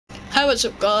Hey, what's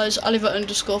up guys,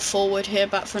 Oliver_forward here,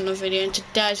 back for another video. In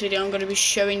today's video I'm going to be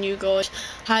showing you guys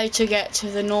how to get to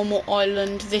the normal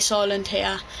island, this island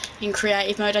here, in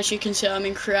creative mode. As you can see, I'm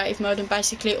in creative mode, and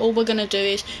basically all we're going to do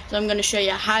is I'm going to show you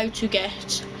how to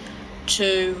get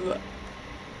to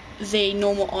the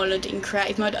normal island in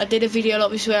creative mode. I did a video like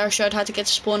this where I showed how to get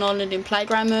to spawn island in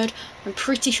playground mode. I'm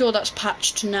pretty sure that's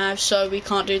patched now, so we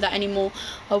can't do that anymore.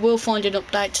 I will find an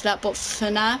update to that, but for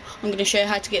now I'm going to show you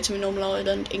how to get to a normal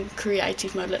island in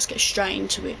creative mode. Let's get straight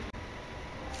into it.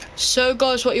 So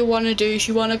guys, what you want to do is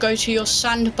you want to go to your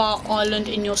sandbar island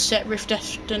in your set rift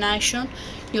destination.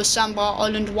 Your sandbar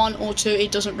island 1 or 2,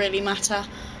 it doesn't really matter,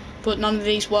 but none of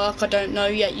these work. I don't know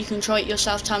yet. You can try it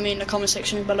yourself. Tell me in the comment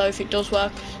section below if it does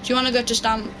work. So you want to go to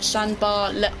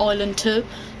sandbar island 2.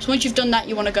 So once you've done that,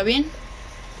 you want to go in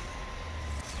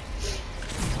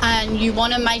and you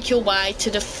want to make your way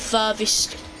to the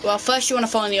furthest. Well, first you want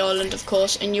to find the island, of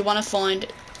course, and you want to find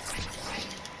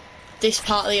this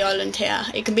part of the island here.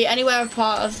 It can be anywhere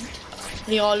part of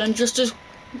the island. Just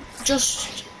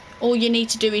all you need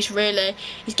to do is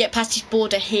get past this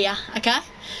border here, okay?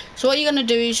 So what you're going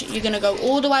to do is you're going to go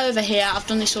all the way over here. I've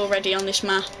done this already on this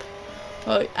map.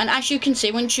 Right, and as you can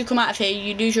see, once you come out of here,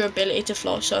 you lose your ability to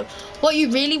fly. So what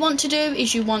you really want to do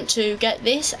is you want to get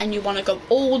this, and you want to go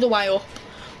all the way up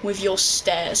with your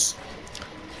stairs.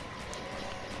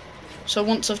 So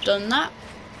once I've done that,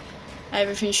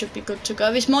 everything should be good to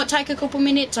go. This might take a couple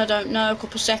minutes, I don't know, a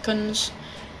couple seconds.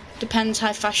 Depends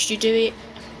how fast you do it.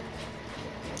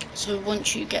 So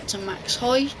once you get to max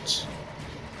height,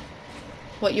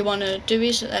 what you want to do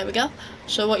is, there we go.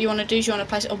 So what you want to do is you want to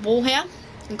place a wall here.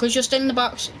 And because you're still in the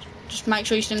box, just make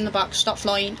sure you're still in the box, stop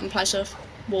flying and place a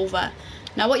wall there.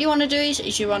 Now what you want to do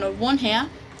is you want to run here.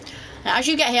 Now as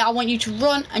you get here, I want you to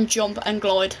run and jump and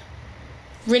glide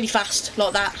really fast,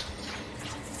 like that.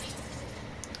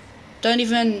 Don't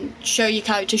even show your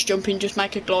characters jumping, just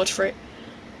make a glide for it.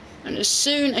 And as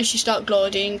soon as you start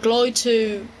gliding, glide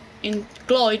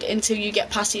until you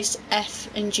get past this F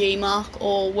and G mark,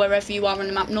 or wherever you are on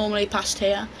the map, normally past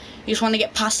here. You just want to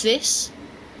get past this,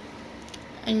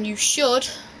 and you should,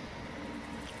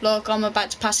 like I'm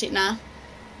about to pass it now.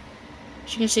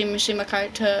 As you can see my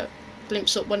character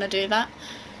glimpse up when I do that.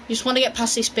 You just want to get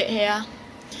past this bit here.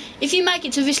 If you make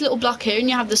it to this little block here and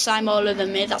you have the same island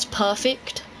than me, that's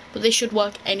perfect, but this should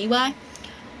work anyway.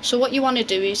 So what you want to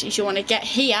do is you want to get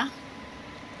here,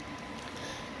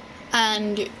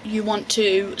 and you want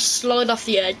to slide off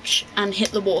the edge and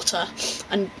hit the water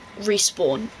and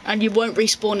respawn. And you won't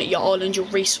respawn at your island, you'll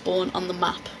respawn on the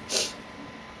map.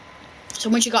 So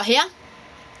once you got here,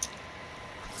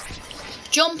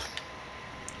 jump,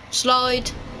 slide,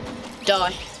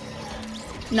 die.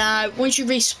 Now once you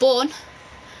respawn,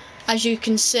 as you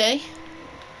can see,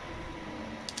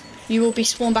 you will be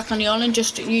spawned back on the island.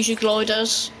 Just use your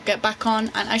gliders, get back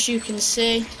on, and as you can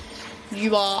see,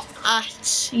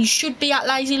 you should be at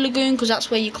Lazy Lagoon, because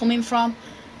that's where you're coming from.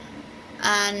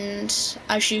 And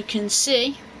as you can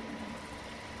see,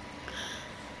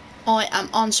 I am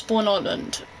on Spawn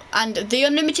Island. And the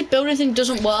unlimited building thing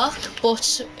doesn't work,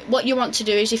 but what you want to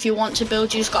do is, if you want to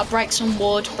build, you just got to break some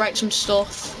wood, break some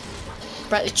stuff,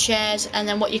 break the chairs, and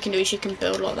then what you can do is you can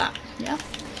build like that, yeah?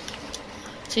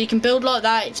 So you can build like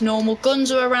that. It's normal. Guns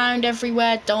are around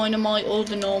everywhere, dynamite, all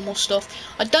the normal stuff.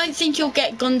 I don't think you'll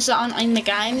get guns that aren't in the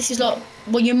game. This is like,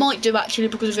 well, you might do actually,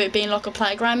 because of it being like a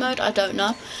playground mode. I don't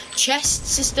know.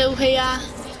 Chests are still here.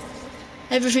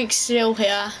 Everything's still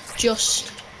here.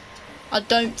 Just, I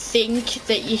don't think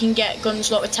that you can get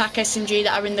guns like Attack SMG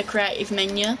that are in the creative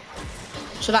menu.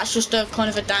 So that's just a kind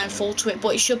of a downfall to it,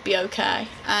 but it should be okay.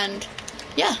 And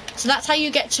yeah, so that's how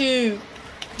you get to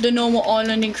the normal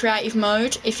island in creative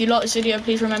mode. If you like this video,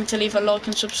 please remember to leave a like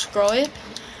and subscribe.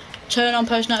 Turn on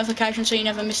post notifications so you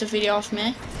never miss a video off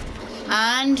me.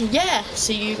 And yeah,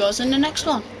 see you guys in the next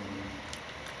one.